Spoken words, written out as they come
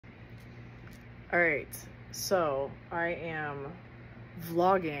Alright, so I am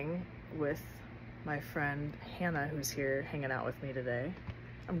vlogging with my friend Hannah, who's here hanging out with me today.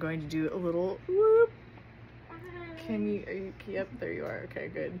 I'm going to do a little whoop. Yep, there you are. Okay,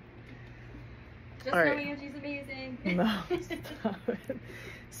 good. Just knowing Angie's amazing. No, stop it.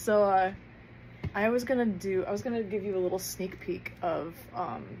 So, I was gonna give you a little sneak peek of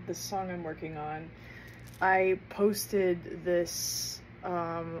the song I'm working on. I posted this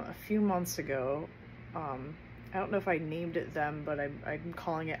a few months ago. I don't know if I named it then, but I'm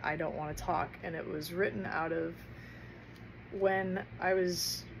calling it I Don't Want to Talk, and it was written out of when I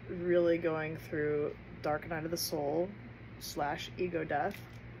was really going through dark night of the soul / ego death,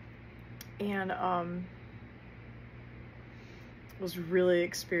 and was really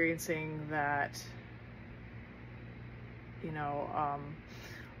experiencing that,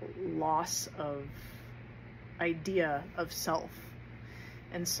 loss of idea of self.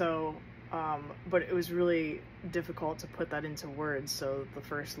 And so but it was really difficult to put that into words, so the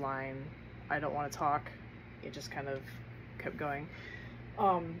first line, I don't want to talk, it just kind of kept going.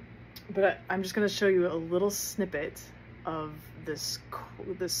 But I'm just going to show you a little snippet of this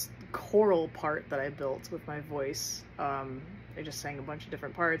choral part that I built with my voice. I just sang a bunch of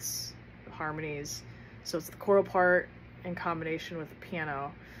different parts, harmonies, so it's the choral part in combination with the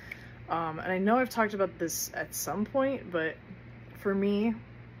piano. And I know I've talked about this at some point, but for me,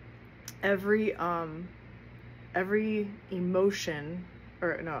 every emotion,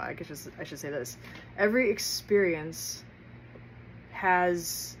 or no, I should say this, every experience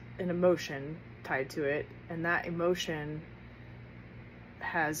has an emotion tied to it, and that emotion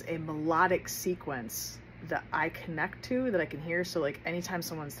has a melodic sequence that I connect to, that I can hear. So like anytime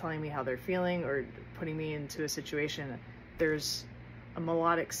someone's telling me how they're feeling or putting me into a situation, there's a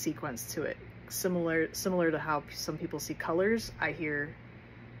melodic sequence to it, similar to how some people see colors. I hear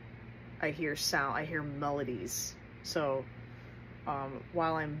sound, I hear melodies. So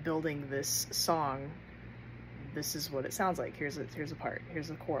while I'm building this song, this is what it sounds like. Here's a part, here's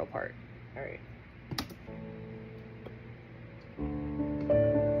the choral part. All right.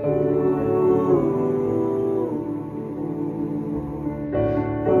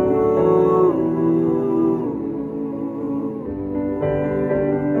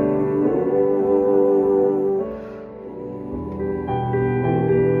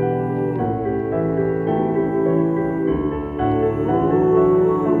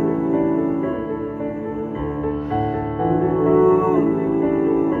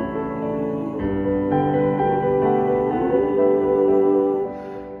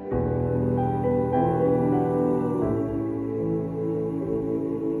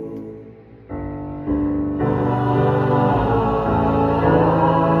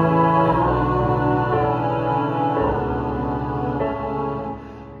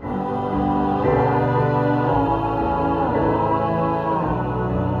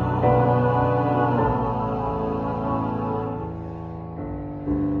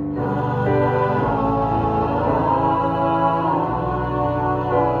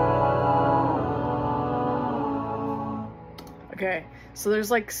 Okay, so there's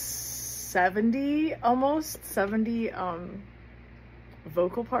like almost 70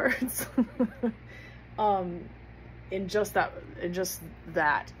 vocal parts in just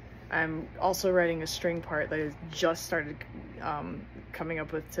that. I'm also writing a string part that I just started coming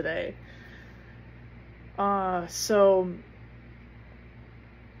up with today. So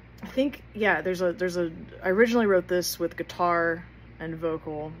I think, yeah, I originally wrote this with guitar and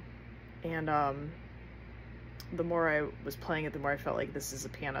vocal, and the more I was playing it, the more I felt like this is a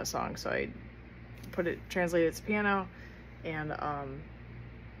piano song. So I translated it to piano, and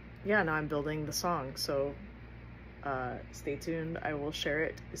yeah, now I'm building the song. So stay tuned. I will share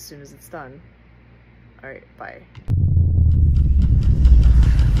it as soon as it's done. All right, bye.